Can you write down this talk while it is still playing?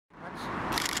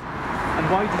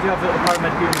why did you have a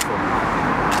paramedic uniform?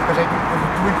 Because I was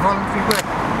doing voluntary work.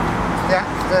 Yeah,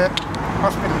 the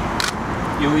hospital.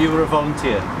 You were a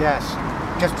volunteer? Yes,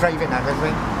 just driving that, I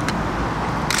think.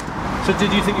 So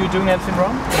did you think you were doing anything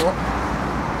wrong? No.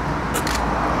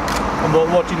 And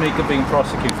what do you make of being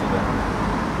prosecuted then?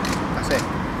 That's it.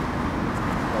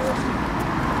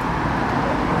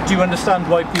 Do you understand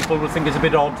why people would think it's a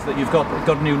bit odd that you've got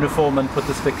an uniform and put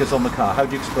the stickers on the car? How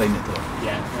do you explain it to them?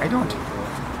 Yeah. I don't.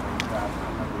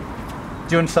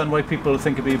 Do you understand why people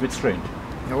think it'd be a bit strange?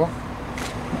 No.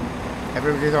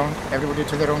 Everybody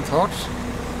to their own thoughts.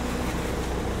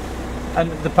 And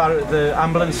the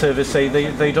ambulance service say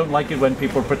they don't like it when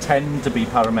people pretend to be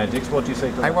paramedics. What do you say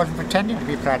to that? I wasn't pretending to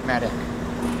be a paramedic.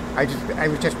 I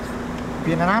was just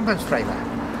being an ambulance driver.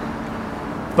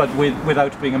 But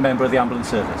without being a member of the ambulance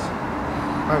service?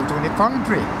 I was doing it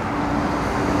voluntary.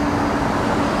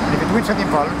 And if you're doing something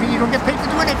voluntary, you don't get paid for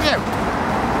doing it, do you?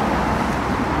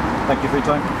 Thank you for your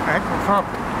time. No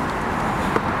problem.